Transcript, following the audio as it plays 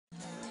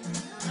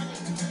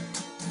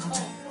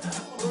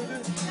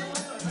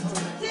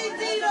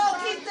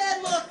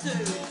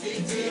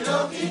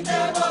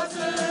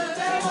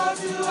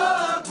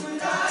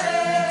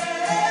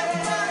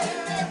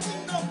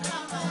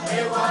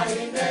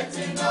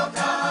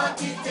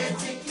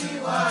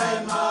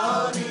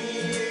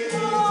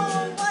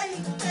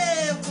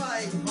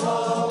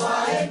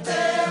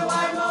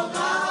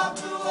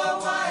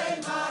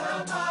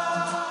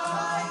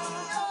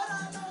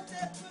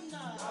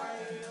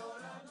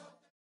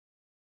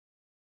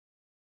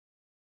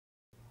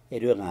e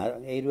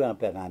rua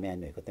pia ngā mea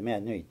nui, ko te mea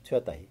nui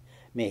tuatahi,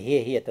 me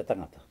hia te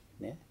tangata,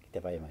 ne? Ki te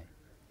whai mai.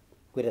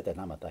 Kuira te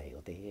namatahi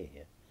o te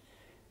hia.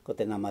 Ko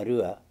te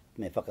namarua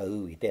me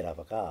whakau I tērā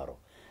whakaaro.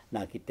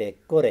 Nā ki te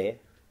kore,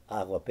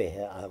 āhua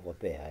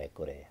peha e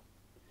kore.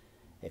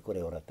 E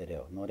kore ora te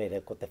reo. Nō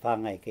reira, ko te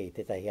whāngai ki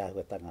tētahi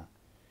āhuatanga,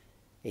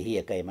 e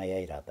hia kai mai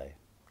ai rātou,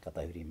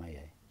 katahuri mai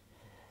ai.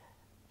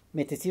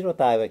 Me te tiro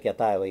tāua kia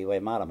tāua I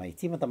Waimārama, I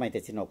tīmata mai te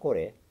tino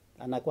kore,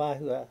 ana kua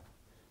ahua,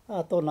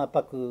 tōna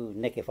paku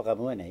neke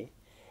whakamua nei,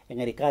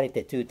 engari kāre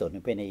te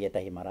tūtonu pene I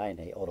etahi marae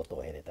nei,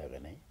 oroto here taura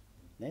nei.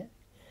 Ne?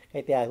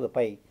 Kei te ahua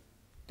pai,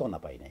 tōna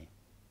pai nei,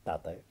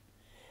 tātou.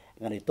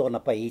 Engari tōna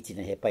pai iti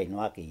nei he pai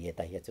noaki I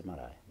etahi atu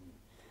marae.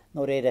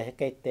 Nō reira,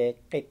 kei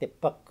te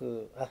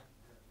paku,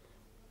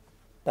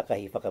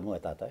 takahi whakamua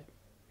tātou.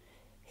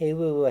 He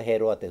uua he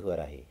roa te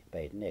huarahi,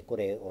 pai, ne,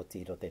 kore o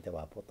tiro te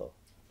wāpoto.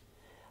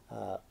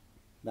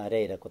 Nā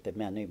reira, ko te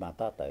mea nui mā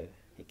tātou,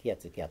 he ki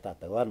atu ki a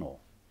tātou anō.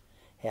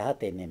 He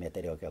hate ne me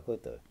te reo kia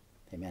koutou.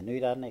 He mea nui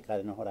rānei,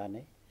 kāre noho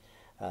rānei.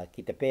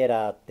 Ki te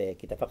pērā,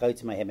 ki te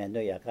whakauti mai he mea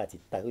nui, a kāti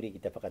tahuri ki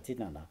te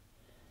whakatinana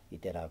I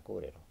te rā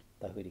kōrero.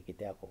 Tahuri ki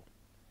te ako.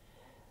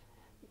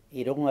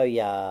 I rongo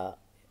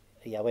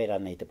ia wei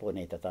rānei te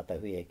pōnei ta tātou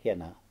hui e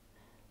kiana,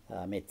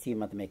 me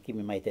tīmata me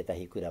kimi mai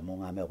tētahi kura mō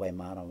ngā mea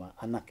Waimārama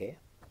anake,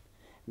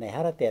 nei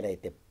hara tērā I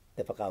te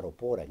whakaaro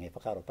pōrang, e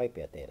whakaaro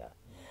paipea tērā.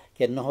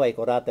 Kia noho ai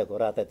ko rātou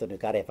tonu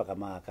kāre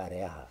whakamā,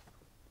 kāre aha.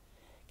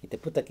 Ki te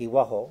puta ki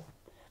waho,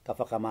 ka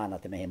whakamāna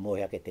te mehe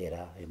mohia ke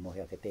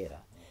tērā,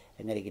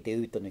 Engari ki te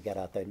ūtonu kia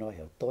rātou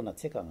noheo, tōna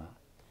tikanga,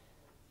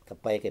 ka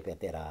paike pia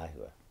tērā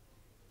ahua.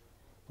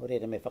 O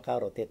reira me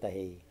whakaaro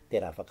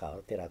tērā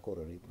whakaaro, tērā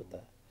kōrero I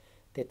puta.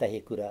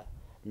 Tētahi kura,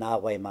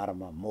 nā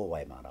Waimārama, mō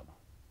Waimārama.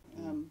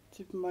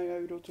 Tipu mai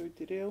au roto I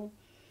te reo,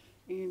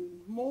 I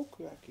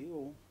mōku aki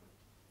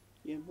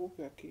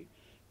mōku aki.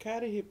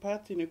 Kāre he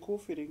pātene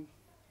kōwhiring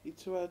I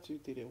tuatu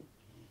te reo.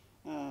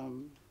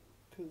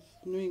 Because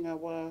nui ngā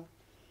wā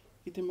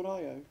I te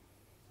marae au,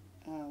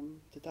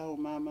 te taho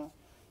māma,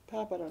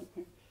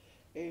 pāparangu,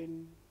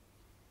 and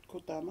ko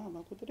tā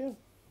māma, ko te reo.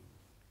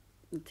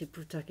 Te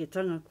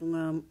putaketanga ko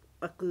ngā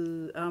aku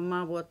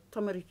māua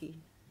tamariki.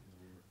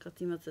 Ka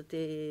timata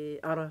te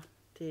ara,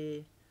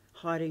 te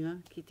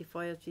haerenga ki te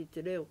whai atu I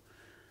te reo.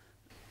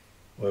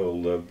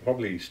 Well,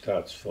 probably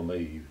starts for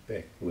me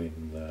back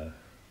when,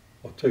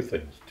 two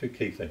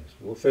key things.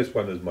 Well, first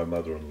one is my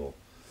mother-in-law,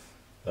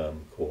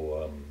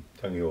 ko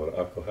Tangiora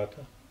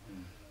Akohata,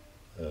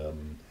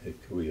 he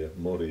kuia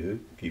Morihu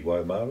ki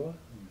Waimārama.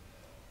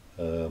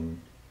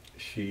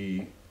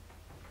 She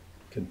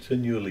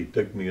continually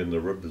dug me in the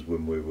ribs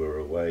when we were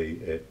away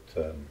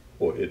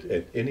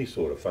at any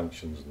sort of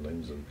functions and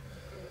things,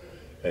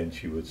 and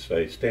she would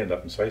say, stand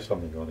up and say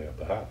something on our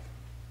behalf.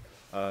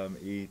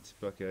 I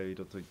tipake ai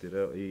roto I te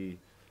reo, I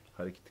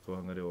haere ki te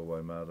kohanga reo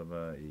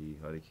Waimārama, I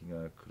haere ki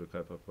ngā kura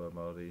kaupapa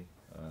Māori,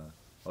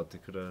 o te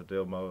kura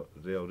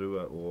reo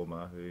rua o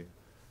Māhu,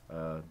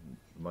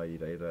 mai I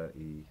reira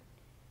I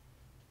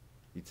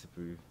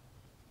tipu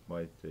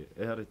mai te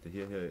ehare te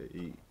hiahia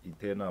I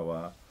tēnā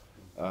wā.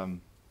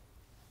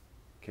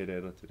 Kei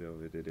reira te reo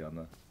e rere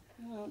ana.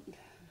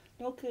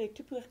 Nō ke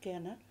tipu ake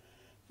ana,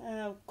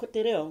 ko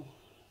te reo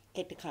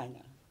kei te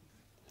kāinga.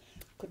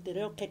 Ko te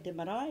reo kei te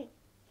marae,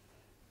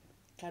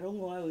 ka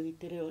rongo au I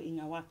te reo I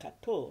ngā wā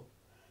katoa.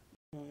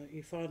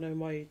 I whānau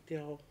mai te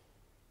ao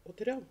o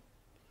te reo.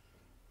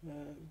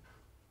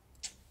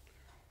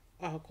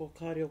 Aha ko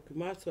kāre o ki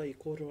mātua I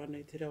kōrero ana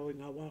I te reo I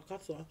ngā wā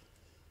katoa.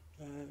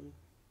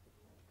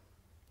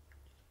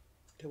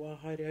 Te wā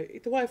haere au. I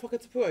te wā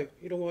whakatipu au,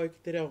 I rongo au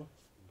ki te reo.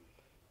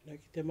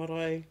 Ki te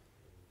marae,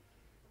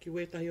 ki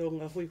wētahi o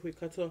ngā hui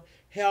katoa,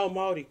 he ao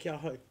Māori kia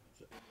hau.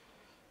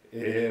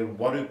 E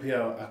waru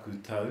pia aku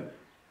tau,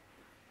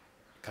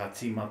 ka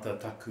tīmata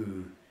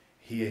taku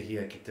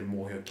hia ki te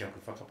mōhio ki aku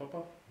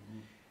whakapapa.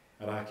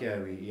 Arā ki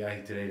au I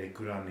ahi te reire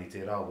kurani te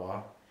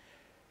rāwā,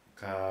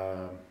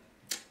 ka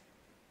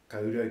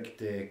urau ki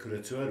te kura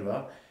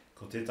tuarua,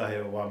 ko tētahi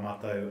o wā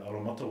mātou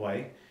aromata wai,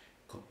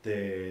 ko te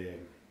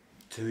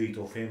tuhi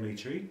tō family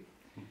tree.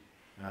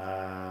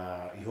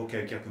 I hoki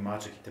au ki aku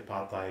mātua ki te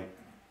pātai,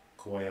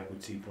 ko ai aku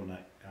tīpuna,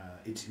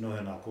 iti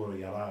noho nā kōrero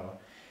I arawa,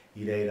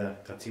 I reira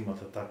ka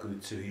tīmata taku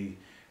tuhi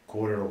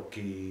kōrero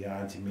ki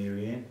Aunty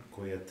Marianne,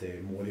 ko ia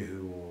te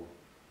mōrehu o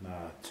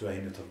nā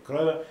tuahina taku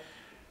karaua.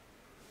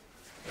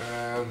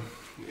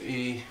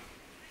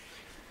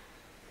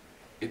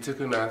 I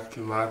tukuna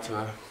ki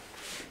mātua,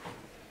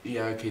 I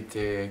au ki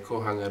te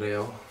kohanga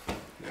reo,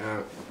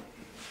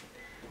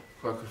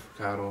 ko aku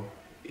whakaro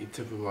I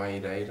tupu mai I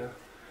reira.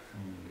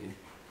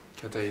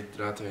 Kia tei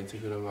rātou I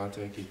tukuna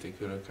mātua ki te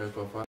kura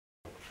kaupapa.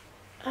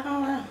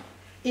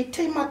 I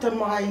tīmata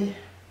mai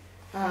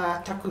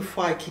taku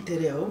whai ki te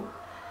reo,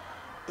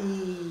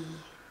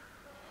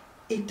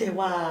 I te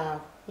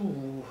wā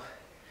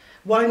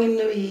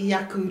wanginui I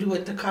aku rua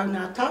te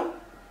kaunga tau,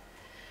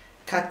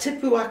 ka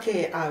tipu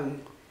ake au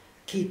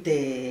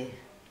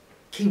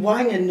ki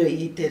wanginui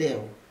I te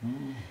reo.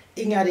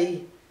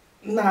 Engari,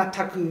 nā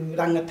taku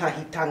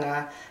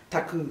rangatahitanga,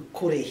 taku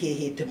kore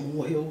he te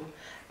mōhio.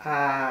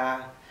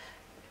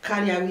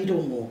 Kāre au I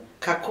rongo,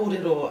 ka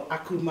kōrero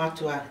aku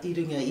mātua I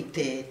runga I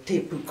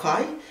te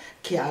pukai,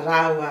 kia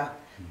rāua,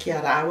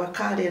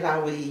 kāre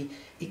rāua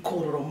I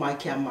kōrero mai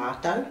kia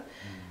mātau.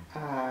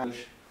 I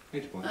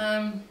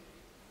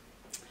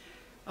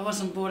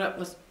wasn't brought up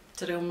with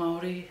te reo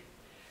Māori.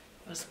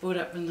 I was brought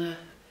up in the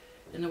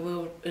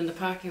world, in the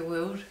Pākehā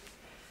world.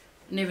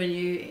 Never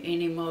knew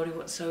any Māori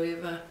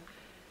whatsoever,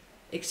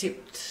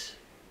 except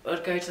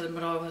I'd go to the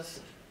marae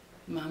with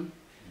Mum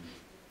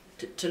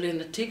to learn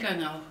the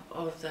tikanga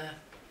of the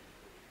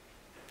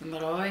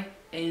marae,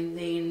 and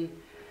then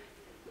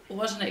it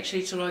wasn't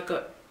actually till I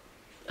got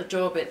a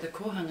job at the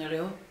Kohanga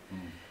Reo,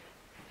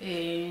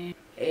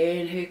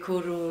 and her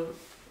kōrero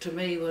to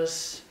me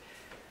was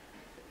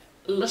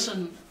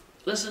listen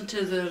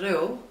to the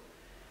reo,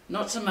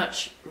 not so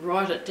much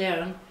write it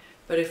down,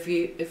 but if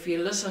you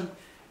listen,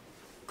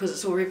 because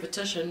it's all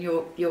repetition,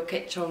 you'll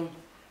catch on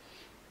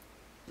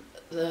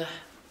the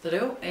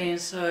reo,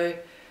 and so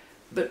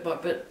bit by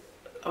bit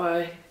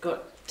I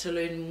got to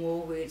learn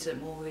more words,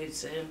 and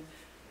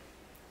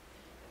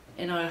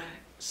I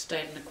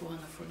stayed in the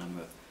kohanga for a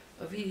number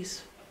of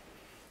years.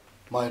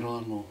 Mai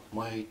roa no,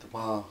 mai te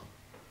wā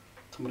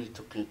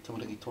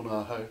tamariki tōna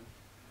ahau,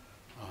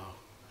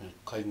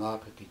 kai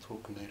ngāka ki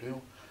tōku nei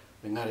reo,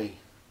 engari,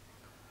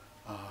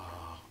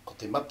 ko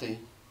te mate,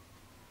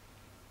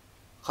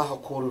 kaha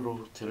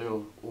kōrero te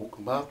reo o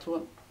ku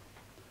mātua,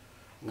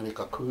 engari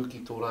ka kuhu ki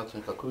tō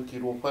rātou, ka kuhu ki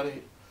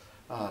rōpare,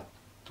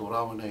 tō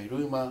rāua nei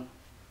rūma,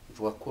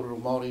 tō kōrero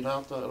Māori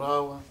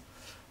rāua,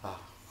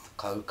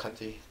 ka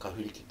ukate, ka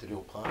huri ki te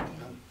reo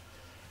Pākehā.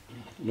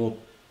 No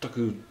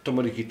taku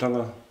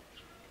tamarikitanga,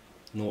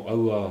 no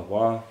aua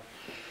wā,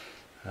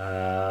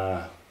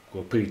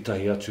 kua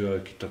piritahi atu au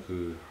ki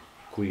taku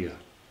kuia,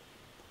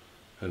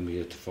 haumi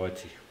e te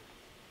whaiti.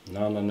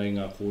 Nāna nei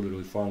ngā kōrero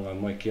I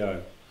whāngai mai ki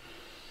au,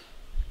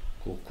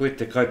 ko koe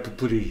te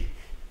kaipupuri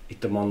I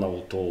te mana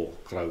o tō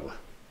kraua.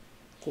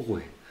 Ko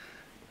koe.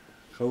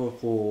 Kaua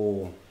ko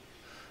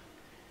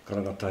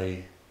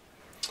karangatai.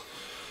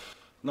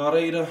 Nā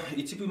reira,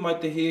 I tipu mai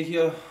te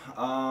hehia,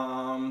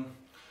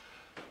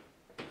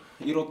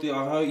 I roti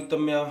ahau I te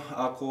mea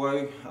a ko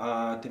au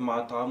te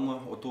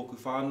mātāmua o tōku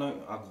whānau,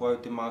 a ko au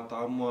te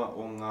mātāmua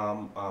o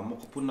ngā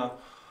mokopuna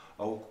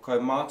o kukau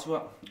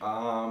mātua.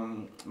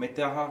 Me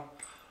te aha,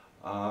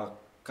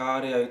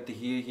 kāre au te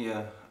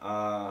hehia,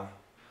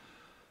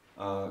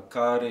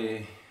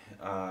 kāre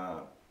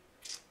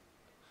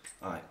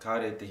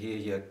te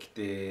hehia ki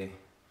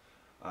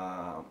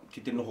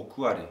te noho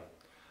kuare,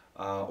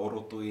 o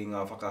roto I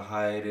ngā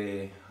whakahaere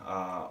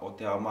o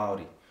te ao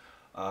Māori,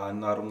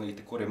 nā runga I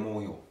te kore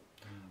mōhio.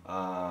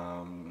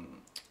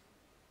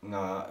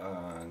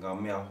 Ngā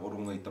mea o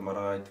runga I te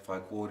marae, te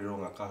whai kōrero,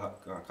 ngā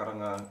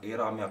karanga, e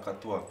rā mea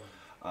katoa.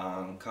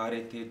 Kāre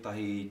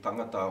tētahi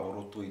tangata o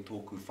roto I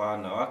tōku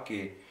whānau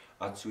ake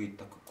atu I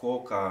taku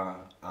kōka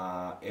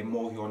e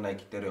mōhio nei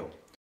ki te reo.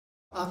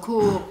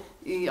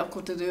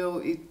 Ako te reo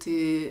I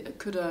te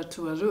kura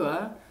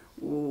tuarua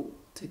o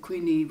te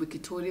Queenie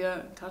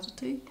Wikitoria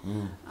Karate.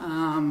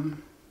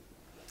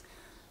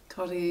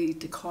 Kare I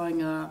te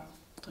kāinga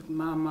taku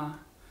māma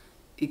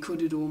I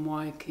kōrero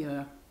mai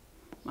kia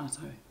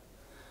mātou.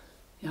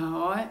 Ia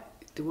ai,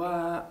 te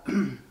wā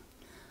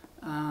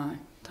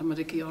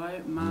tamariki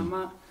ai,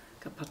 māma,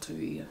 ka patu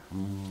ia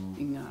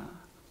I ngā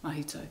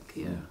mahita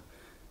kia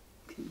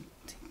ki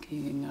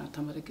ngā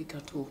tamariki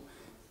katoa.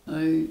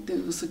 So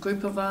there was a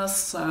group of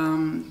us,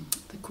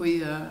 the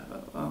queer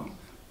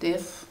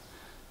deaf,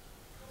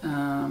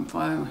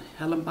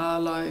 Helen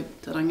Barlow,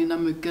 Te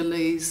Ranginamu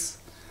Gillies,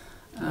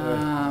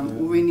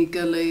 Urini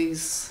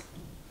Gillies,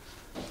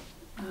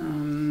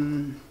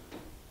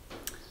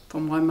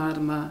 from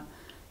Waimārama,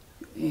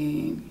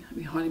 and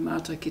we haere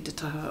mātou ki te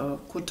taha o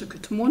Kotuku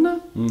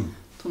Tumona,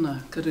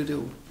 tōna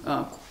kōrero,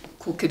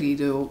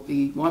 kōkiriro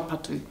I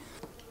Waipatu.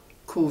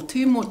 Ko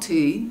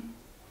tīmoti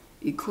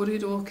I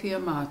kōrero kia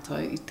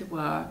mātou I te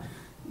wā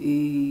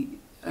I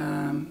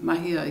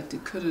mahia I te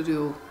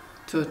kōrero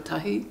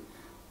tuatahi,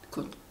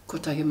 ko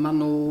tahi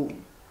mano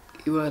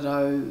iwa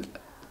rau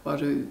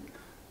waru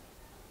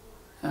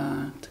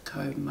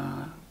tekau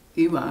mā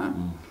iwa.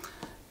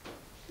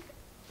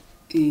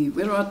 I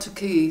wero atu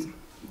ki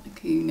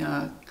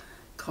ngā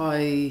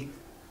kai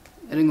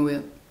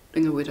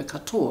ringawera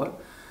katoa,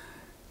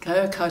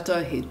 kai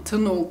koutou he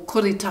tino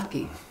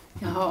koritaki.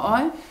 Ia hao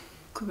ai,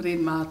 kore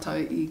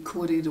mātou I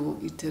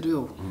kōrero I te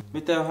reo.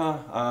 Me te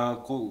aha,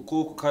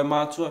 ko kai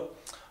mātua,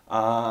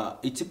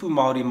 I tipu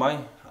Māori mai,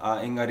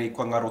 engari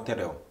kua ngaro te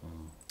reo.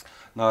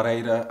 Nā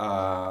reira,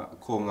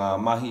 ko ngā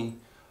mahi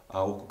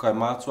o ko kai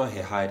mātua,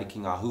 he haere ki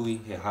ngā hui,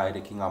 he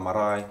haere ki ngā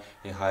marae,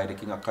 he haere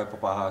ki ngā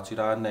kaupapa hātu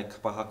rānei,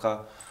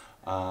 kapahaka,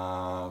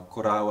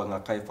 ko rāua ngā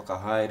kai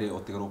whakahaere o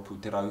te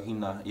ropu te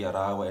rauhina, ia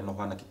rāua e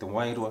nohana ki te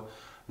wairua.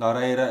 Nā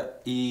reira,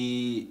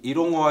 I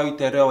rongo au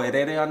te reo e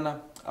rere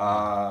ana,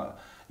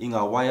 I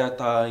ngā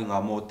waiata, I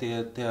ngā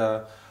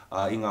mōteatea,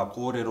 I ngā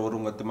kōrero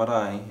runga te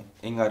marae,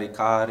 engari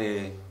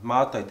kāre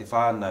mātai te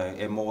whānau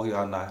e mohi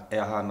ana e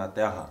ahana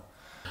te aha.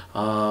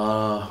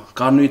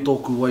 Ka nui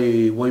tōku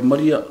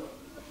Waimaria,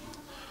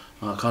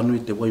 ka nui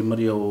te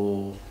Waimaria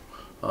o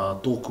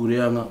tōku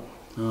reanga,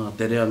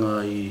 te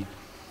reanga i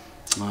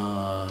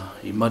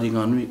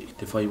maringa nui,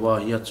 te whai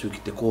wāhi atu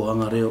ki te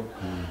kōhanga reo,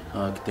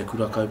 ki te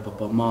kura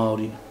kaupapa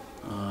Māori,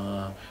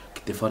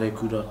 ki te whare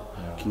kura,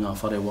 ki ngā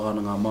whare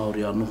wānanga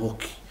Māori anō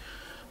hoki.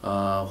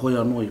 Hoi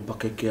anō i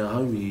pakekea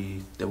hau i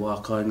te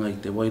wākainga i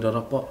te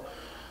wairarapa,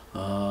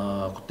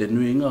 ko te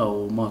nuinga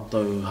o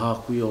mātou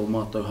hākuia o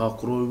mātou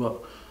hākoroua,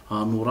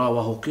 no rāwa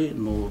hoki,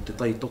 no te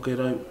tai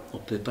tokerau, o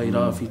te tai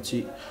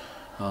rāwhiti,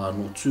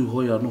 no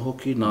tūhoi anō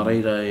hoki, nā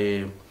reira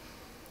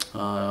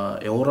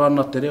e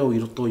orana te reo i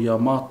roto i a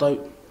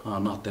mātou,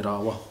 nā te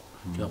rāwaho,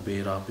 kia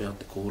pērā pēr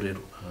te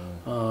kōrero.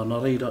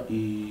 Nā reira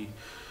i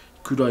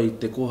kura i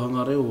te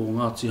kōhanga reo o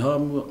Ngāti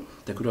Hāmua,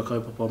 te kura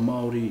kaupapa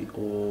Māori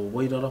o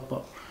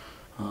Wairarapa,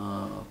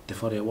 te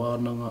whare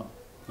wānanga,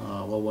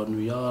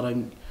 Wawanui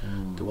Ārangi,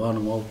 te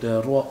wānanga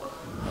Aotearoa,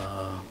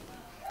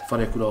 te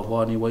whare kura o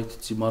Hwani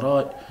Waititi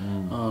Marae,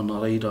 nā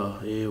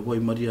reira e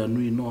Waimaria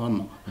nui no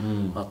ana.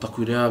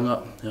 Taku reanga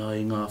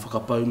i ngā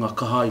whakapau, ngā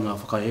kaha, i ngā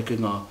whakaheke,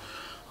 ngā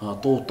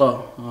tōta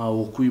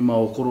o kuima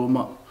o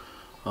koroma,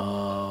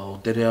 o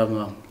te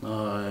reanga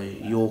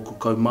i oku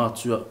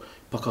kaumātua,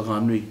 pakanga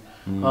nui.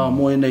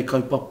 Mo enei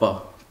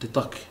kaupapa, te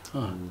take.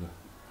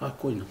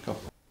 Koina.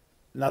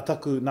 Nā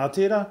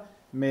tērā,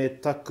 me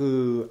taku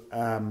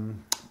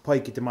pai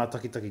ki te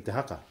mātakitaki te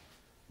haka.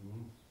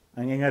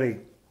 Engari,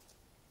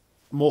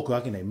 mōku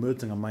aki nei,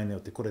 mūtanga mai nei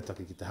o te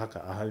koretaki ki te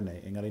haka ahau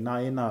nei. Engari,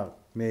 nā ena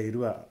me i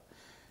rua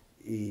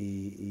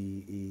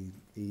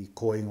i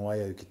kōingo ai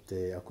au ki te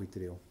aku i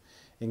te reo.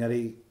 Engari,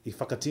 i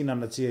whakatina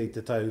na tia i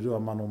te tau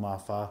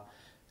 2004,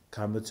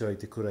 ka mutu ai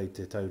te kura i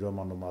te tau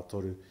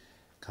 2003,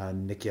 ka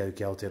neki au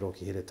ki Aotearoa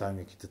ki here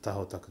taunga ki te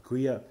taho taku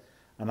kuia,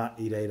 ana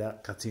i reira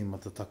ka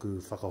tīmata taku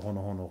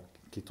whakahonohono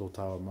ki tō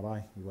tāua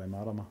marae, i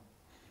Waimārama.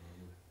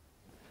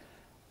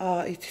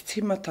 I te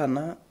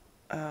timatana,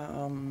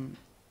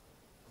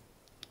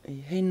 i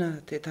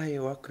hina te tahi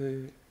o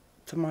aku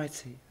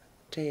tamaiti,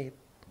 te.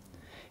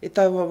 I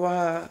taua wā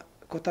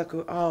ko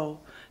taku ao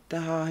te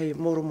hāhi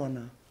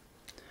moromona.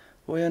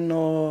 Hoi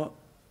anō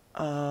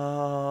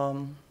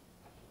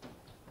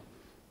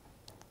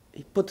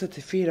i puta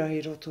te whira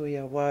i roto i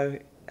a wau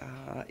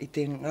i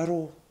te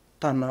ngaro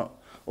tana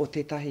o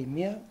te tahi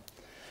mea.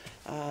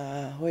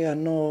 Hoi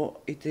anō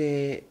i te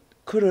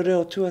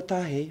kōrero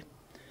tuatahi,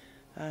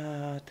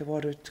 te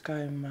waru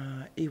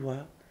tukauma iwa,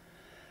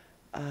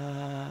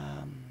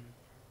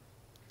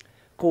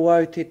 ko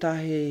au te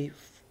tahi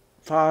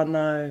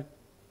whānau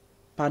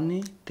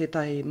pani, te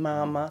tahi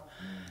māma,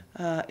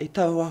 i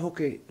taua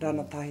hoki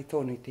rana tahi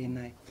tōni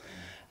tēnei.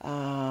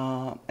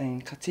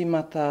 Ka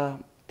tīmata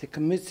te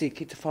kamiti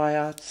ki te whai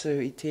atu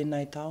i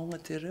tēnei taonga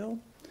te reo.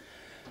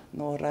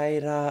 Nō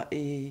reira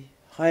i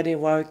haere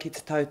wau ki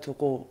te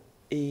tautoko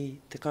i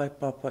te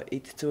kaupapa i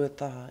te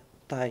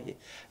tuatahi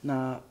nā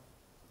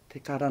te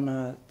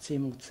karana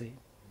Timoti,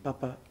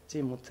 Papa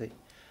Timoti.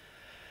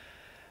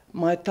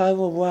 Mai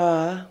taua wā,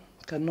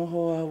 ka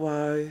nohoa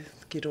wau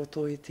ki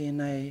roto i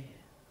tēnei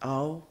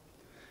ao,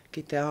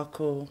 ki te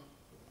ako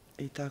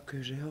i taku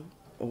reo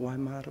o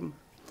Waimārama,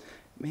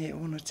 me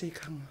ona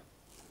tikanga.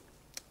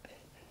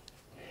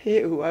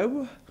 He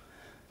uaua.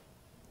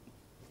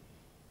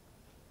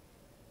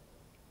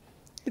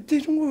 E te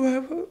rungu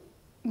aua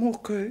mō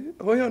koe,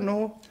 hoi anō,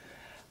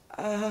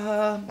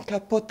 ka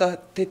pota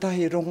te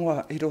tahi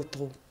rongoa i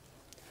roto.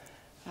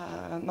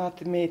 Nā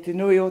te me te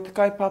nui o te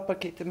kaipapa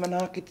ki te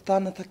mana, ki te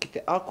tānata, ki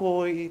te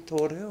ako i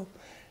tō reo,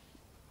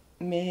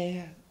 me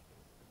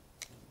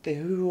te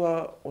hua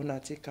o nā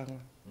tikanga.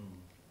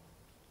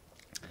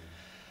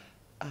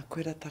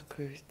 Koera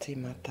taku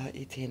tīmata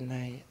i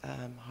tēnei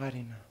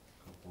haerina.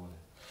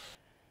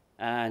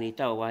 Ni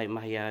tau wai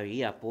mahi au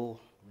i a pō.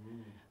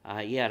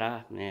 Ia rā,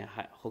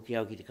 hoki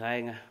au ki te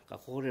kāinga, ka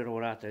kōrero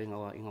rātou i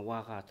ngā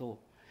wā kātō.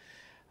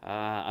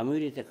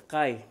 Amuri te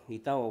kakai i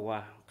tau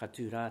wā ka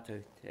tū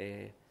rātou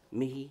te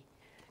mihi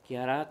ki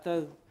a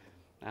rātou.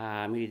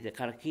 Amuri te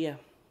karakia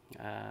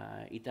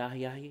i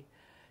tāhi ahi.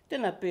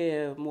 Tēnā pē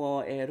mō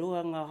e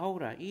rua ngā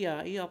haura i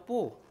a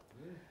pō.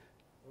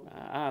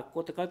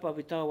 Ko te kaupapa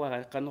i tau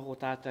wā ka noho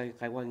tātou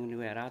kai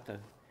waingunui a rātou.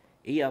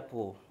 I a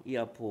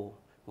pō.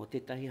 Mō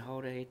tētahi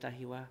haura e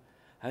tahi wā,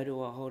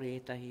 haurua haura e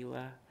tahi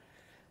wā,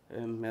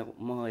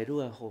 mō e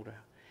rua haura.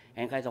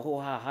 Kai ta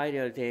hoha haere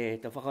o te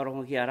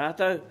whakarongo ki a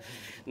rātou,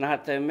 nā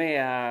te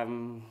mea,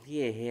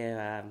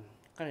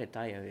 kare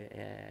tai au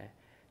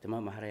te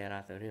mamahare a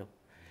rātou reo.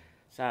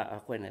 Sa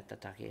koena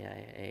tatake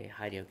e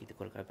haere au ki te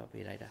kora kaupapa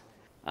i reira.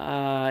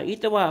 I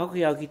te wā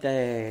hoki au ki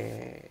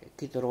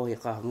te rohi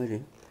kahanguru,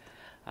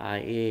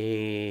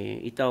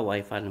 i tau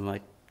wai whānau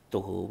mai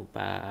tohu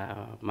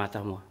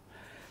mātamua.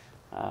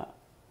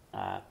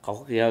 Ka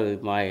hoki au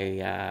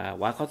mai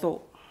wākato,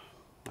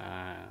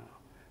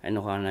 e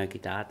noho anau ki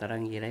tā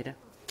ātarangi i reira.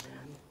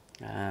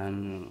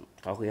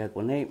 Ka hoki au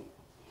konei,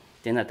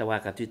 tēnā tā wā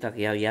ka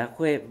tūtaki au i a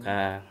koe,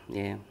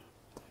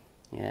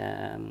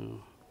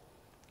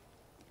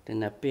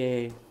 Tēnā pē,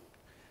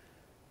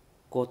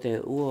 ko te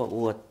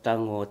ua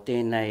tango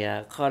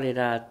tēnei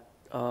karera,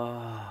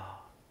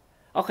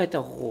 kai te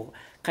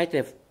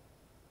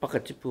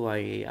whakatipu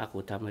ai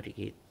aku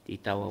tamariki I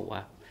taua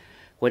wā.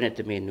 Koina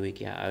te me nui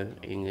ki a au,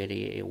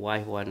 engari e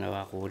waihua nau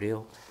ako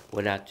reo,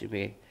 o rātu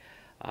me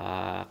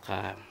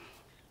ka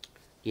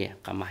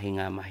mahi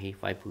ngā mahi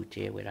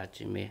whaipūtea, o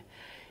rātu me.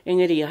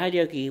 Engari I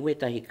haere au ki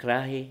wetahi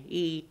krahe,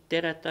 I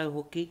tera tau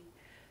hoki,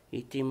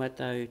 I tima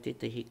tau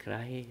tetahi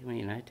krahe,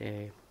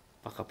 te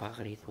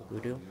pakapakari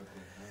tōku reo.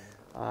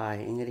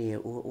 Engari e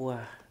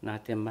ua nā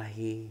te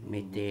mahi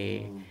me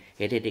te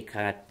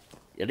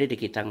rere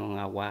ki tango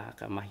ngā wā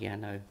ka mahi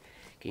anau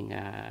ki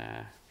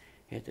ngā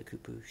te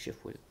kupu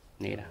shifu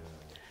nera.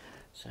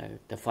 So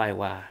te whai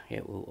wā he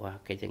ua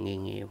kei te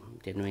ngingi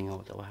te nuinga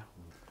o te wā.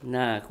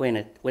 Nā,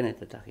 koena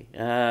te taki.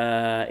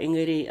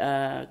 Engari,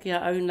 kia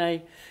au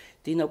nei,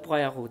 tino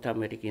pai ako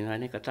tamariki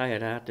nai, ka taia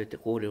rātou te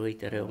kōrero I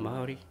te reo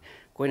Māori.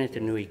 Koena te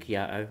nui ki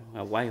a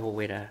au, waiho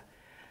wera,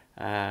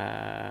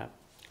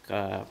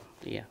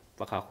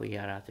 whakakoi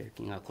a rātou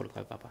ki ngā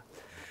korokaupapa.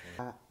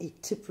 I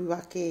tipu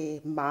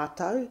ake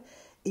mātau,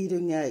 I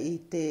runga I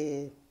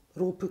te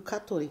rōpu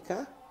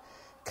katorika,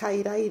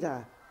 kai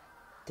reira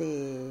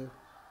te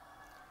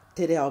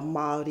reo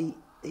Māori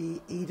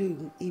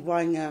I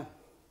wainga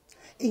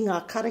I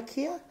ngā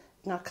karakia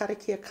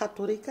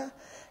katorika,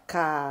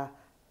 ka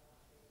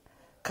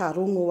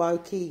rongo au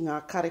ki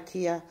ngā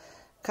karakia,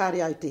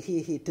 kāre au te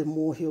hihi te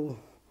mōhio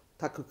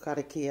taku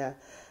karakia,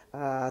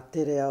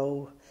 te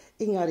reo,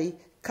 ingari,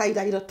 kai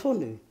reira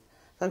tonu,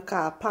 tau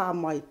ka pā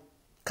mai,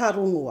 ka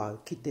rongo au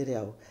ki te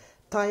reo.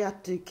 Tai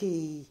atu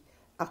ki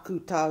aku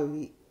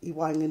tau I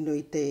wainga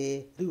nui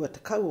te rua te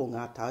kau o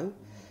ngā tau,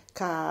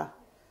 ka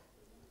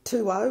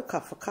tū au, ka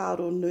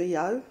whakaaro nui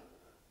au,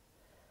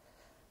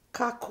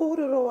 ka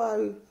kōrero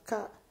au,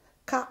 ka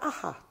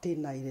aha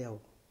tēnei reo.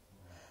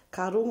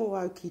 Ka rongo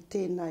au ki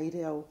tēnei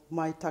reo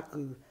mai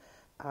taku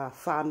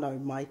whānau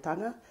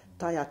maitanga,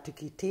 tai atu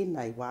ki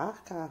tēnei wā,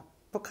 ka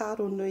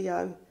whakaaro nui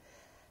au,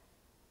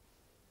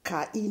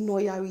 ka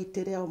inoi au I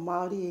te reo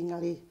Māori,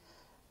 engari,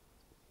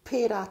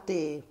 pērā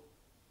te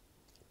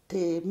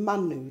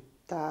manu,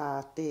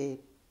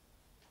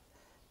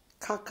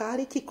 ka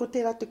kāriki ko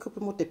tērā te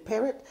kupu mo te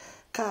parrot,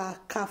 ka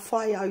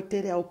whai au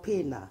te reo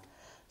pēnā.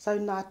 So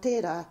nā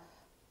tērā,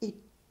 I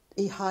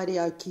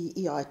haere au ki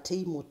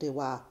EIT mo te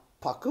wā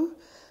paku,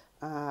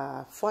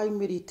 whai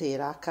muri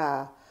tērā,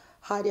 ka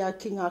haere au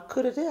ki ngā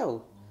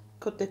kōrero,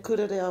 ko te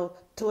kōrero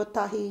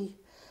tuatahi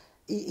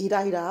I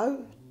reira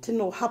au,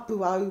 tino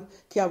hapū au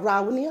kia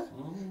raunia.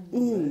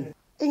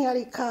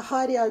 Engari, ka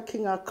haere au ki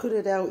ngā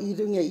kōrero I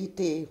runga I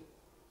te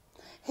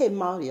he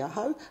Māori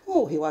ahau,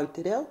 mōhio au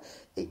te reo,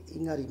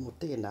 engari mo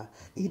tēnā,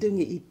 I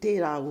runga I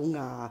tērā o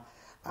ngā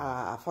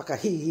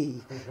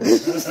whakahihi.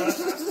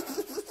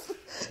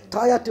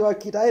 Tai atu au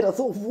ki reira,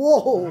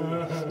 wow!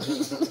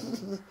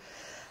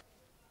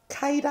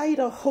 Kei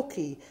reira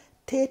hoki,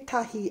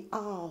 tētahi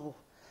ao,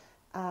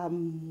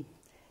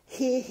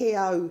 he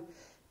au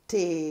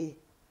te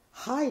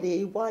haere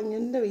I wainga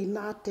nui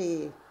nā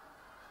te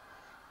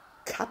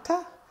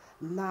kata,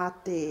 nā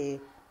te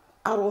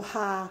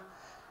aroha,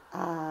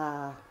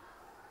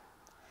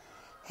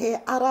 he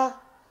ara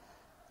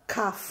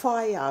ka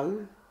whai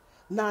au,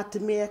 nā te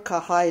mea ka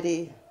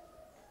haere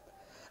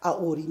a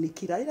orini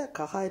ki reira,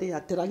 ka haere a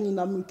te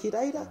ranginamu ki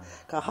reira,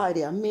 ka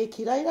haere a me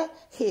ki reira,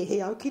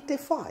 he au ki te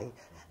whai.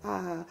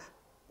 A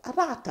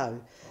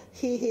rātau,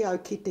 he au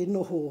ki te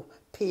noho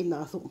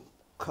pēnā,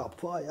 ka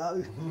whai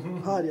au,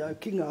 haere au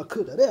ki ngā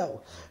kura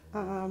reo.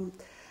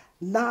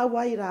 Nā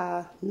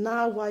waira,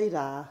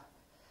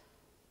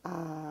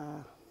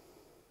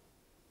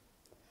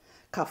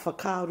 ka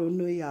whakaaro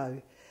nui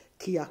au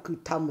ki aku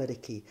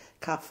tamariki,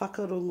 ka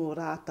whakarongo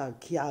rātau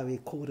ki au e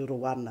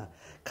kōrero ana,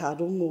 ka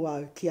rongo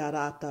au ki a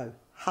rātau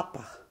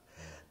hapa.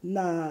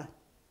 Nā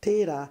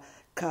tērā,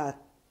 ka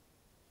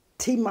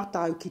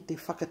tīmata au ki te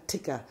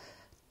whakatika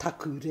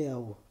taku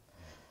reo,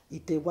 I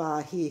te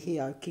wā he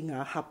au ki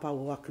ngā hapa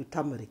o aku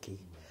tamariki.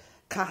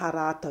 Kaha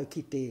rātau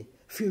ki te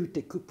whiu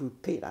te kupu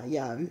pera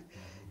iau,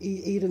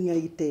 I runga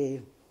I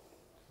te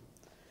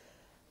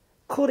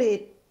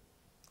kore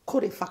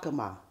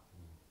whakamā.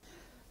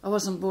 I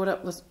wasn't brought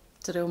up with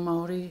te reo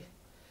Māori.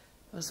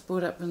 I was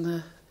brought up in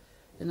the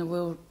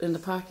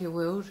Pākehā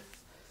world.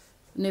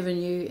 Never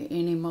knew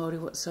any Māori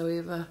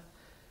whatsoever,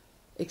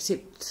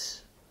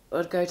 except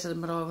I'd go to the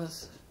marae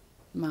with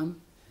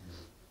Mum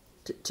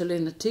to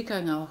learn the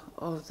tikanga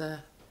of the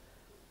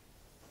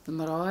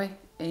marae,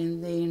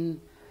 and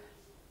then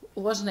it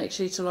wasn't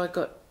actually till I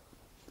got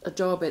a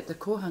job at the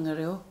Kohanga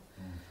Reo,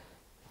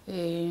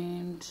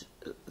 and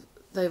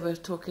they were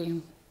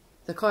talking,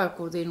 the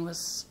kaiako then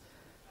was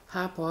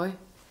hāpai,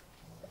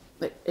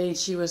 and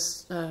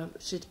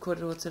she'd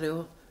kōrero te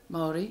reo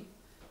Māori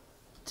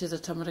to the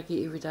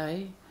tamariki every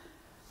day.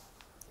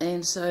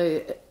 And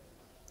so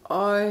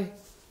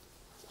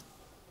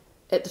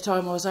at the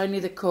time I was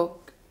only the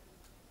cook,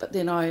 but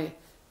then I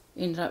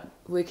ended up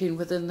working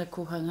within the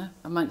kohanga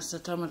amongst the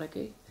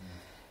tamariki.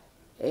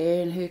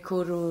 And her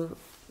kōrero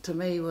to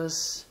me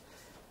was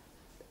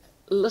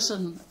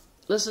listen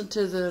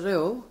to the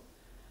reo,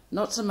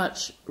 not so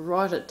much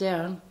write it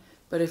down,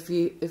 but if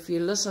you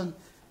listen,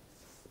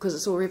 because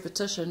it's all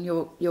repetition,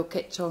 you'll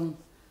catch on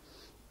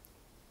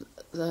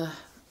the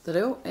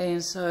reo,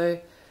 and so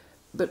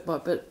bit by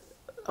bit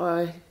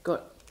I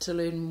got to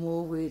learn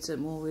more words,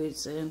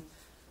 and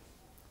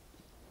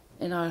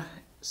I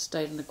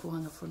stayed in the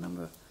kohanga for a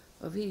number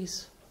of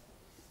years.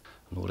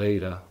 No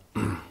reira,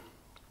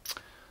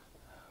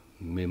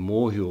 me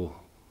mōhio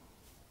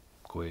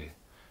koe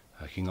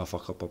ki ngā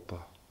whakapapa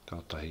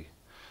kātahi.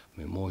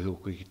 Me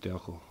mōhio koe ki te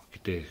ako, ki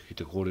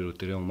te kōrero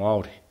te reo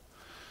Māori.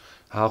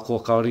 Hākua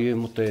kārie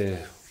mo te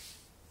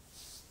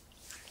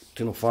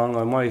tino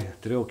whāngai mai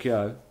te reo ki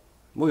au.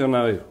 Mōhio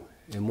nā eu,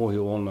 e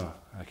mōhio ona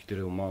ki te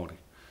reo Māori,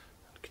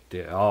 ki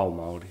te ao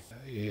Māori.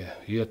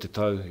 Ia te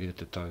tau,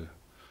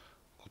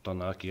 ko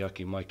tāna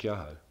aki mai ki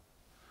ahau.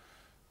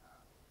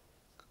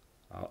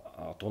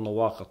 A tōna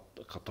wā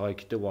ka tai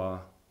ki te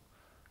wā,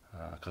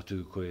 ka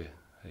tū koe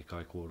hei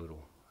kai kōrero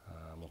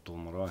mo tō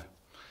marae.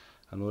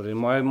 Anō re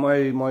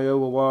mai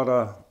au a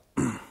wāra,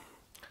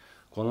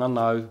 ko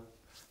ngana au,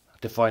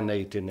 te whai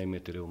nei tēnei me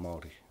te reo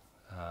Māori.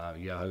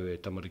 Ia hau e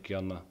tamariki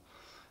ana,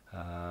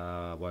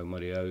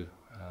 waimari au,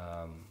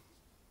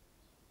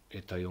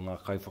 e tai o ngā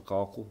kai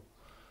whakaako.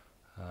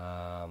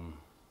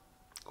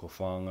 Ko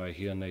whāngai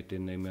hia nei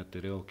tēnei mea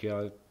te reo ki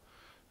au,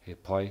 he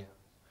pai.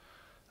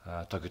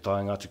 Taku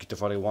tāinga atu ki te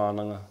whare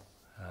wānanga,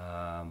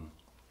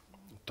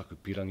 taku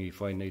pirangi I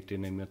whai nei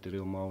tēnei mea te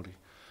reo Māori.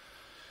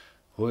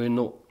 Hoi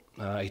no,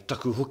 I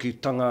taku hoki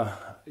tanga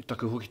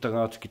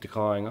atu ki te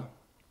kāinga,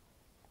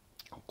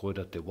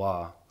 koera te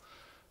wā,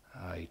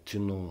 I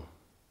tino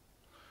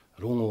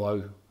rongo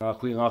au, ngā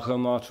koe ngā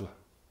kaumātua.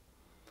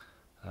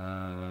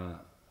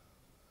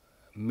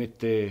 Me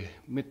te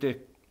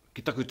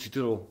ki taku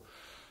titiro,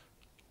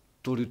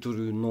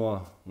 toru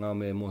noa ngā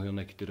mea mōhio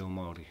nei ki te reo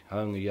Māori.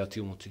 Haunga I a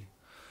Timoti.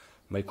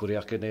 Mei kore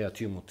ake nei a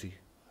Timoti,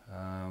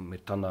 me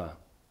tana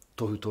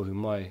tohu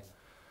mai,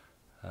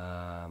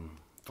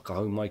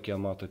 whakahau mai ki a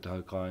mātou te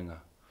hau kāinga,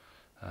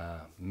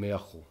 me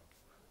ako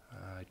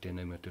I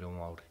tēnei me te reo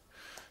Māori.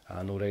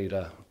 Nō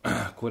reira,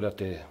 koera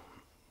te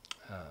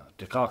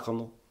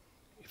kākano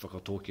I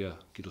whakatōkia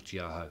ki roti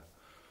a hau.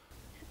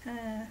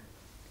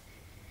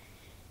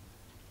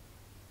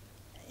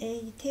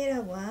 E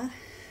tērā wā,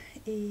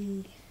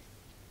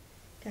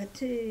 ka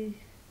tū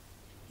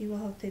I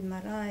waho te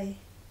marae,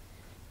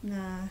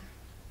 ngā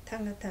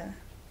tangata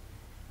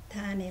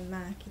tāne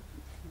mā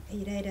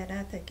I reira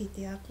rātou ki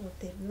te ako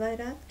te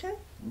wairātou.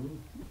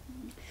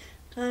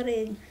 Kāre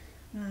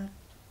ngā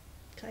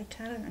kai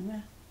karanga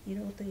I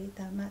roto I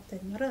tā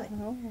mātou marae.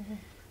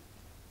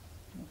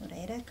 Nō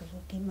reira, ka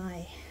hoki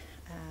mai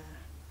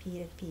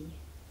PRP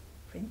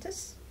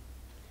apprentice.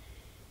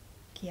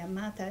 Ki a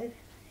mātou,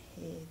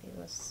 there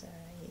was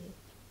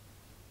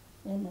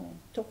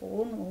toko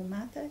ono o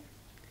mātou.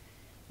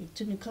 I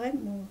tunu kai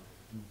mō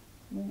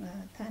ngā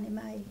tāne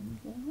mai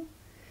ono.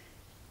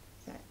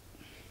 So,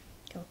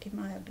 ka hoki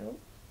mai a reo,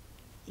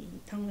 I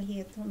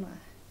tangohia tōna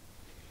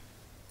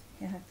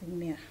he hatu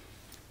mea.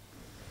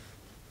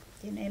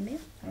 Tēnei mea,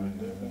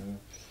 tangohia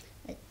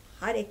mea.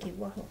 Haere ki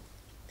waho,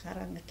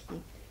 karanga ki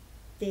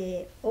te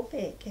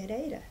ope ke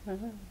reira.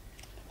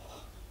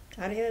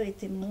 Ka reo I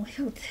te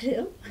mōhio te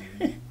reo.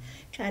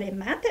 Ka re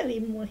mātou I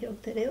mōhio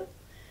te reo.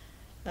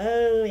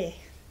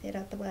 Te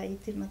ratawa I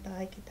te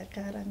matai ki te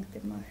karanga te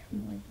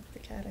mōhio te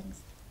karanga.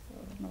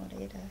 Nō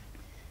reira,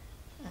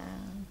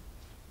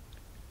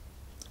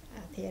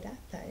 te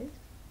rātou,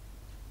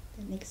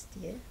 the next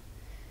year,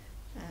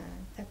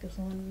 taku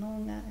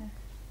hononga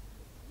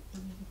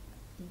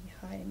I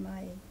haere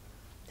mai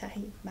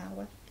tahi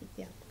māua ki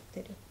te ako te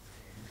reo.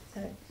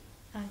 So,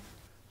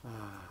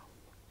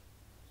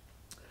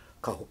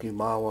 Ka hoki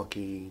māua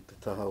ki te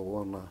taha o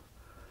ana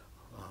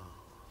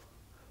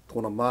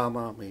tōna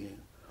māma me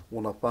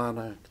ona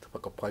whānau ki te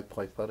whakapai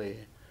whare,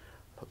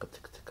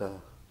 whakatika te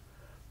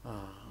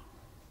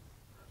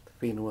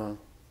whenua,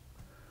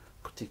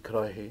 puti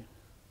kraihe.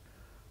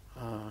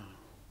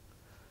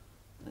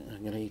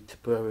 Ngana I te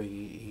pua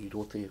I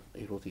roti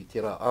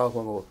tērā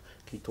āhuango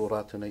ki tō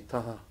rātou nei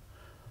taha.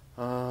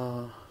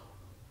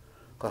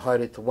 Ka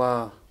haere te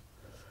wā,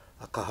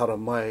 ka hara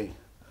mai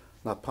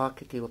ngā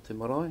Pākeke o te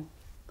marae.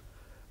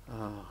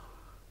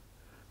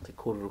 Te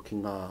kōrero ki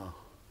ngā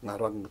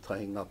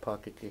rangatahi, ngā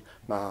Pākeke,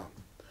 ngā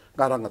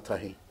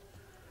rangatahi.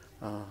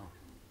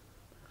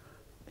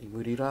 I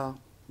muri rā,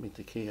 me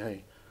te ki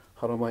hei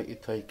haramai I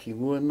tai ki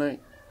mua nei.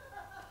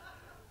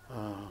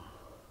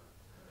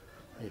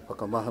 Hei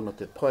whakamahana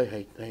te pai,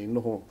 hei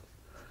noho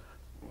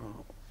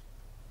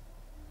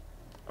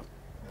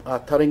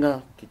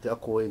taringa ki te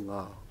ako e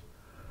ngā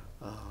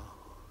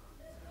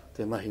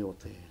te mahi o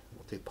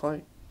te pai.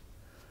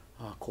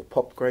 Ko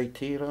Pop Gray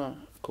Tira,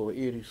 ko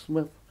Eri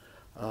Smith,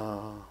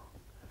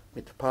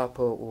 me te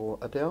pāpā o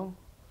Adele,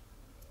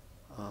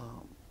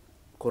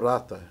 ko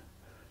rātou.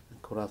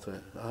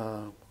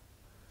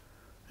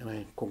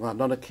 Ko ngā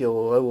nana ki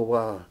o aua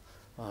wā,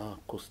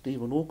 ko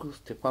Stephen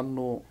August, te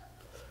whanno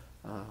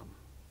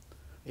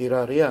I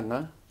rā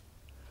reanga,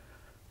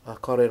 a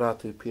kore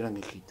rātou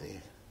pirangi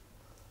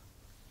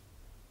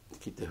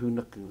ki te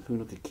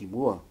hunaki ki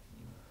mua.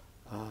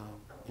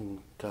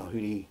 Ka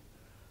huri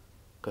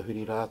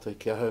rātou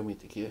ki ahau me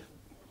te kia.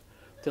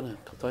 Tēnā,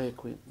 ka taia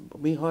koe,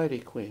 mi haere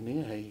koe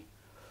ne,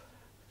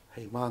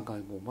 hei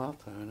māngai mō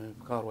mātou,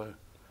 kāroa,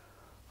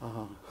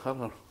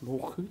 hara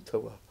nōku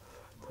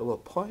taua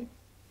pai.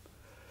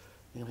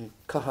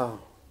 Kaha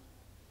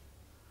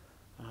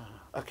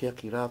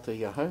aki rātou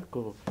i ahau,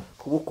 ko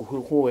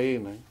woko hoa e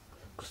nei,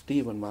 ko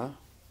Stephen mā,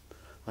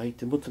 i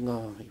te mutunga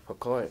i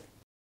whakae.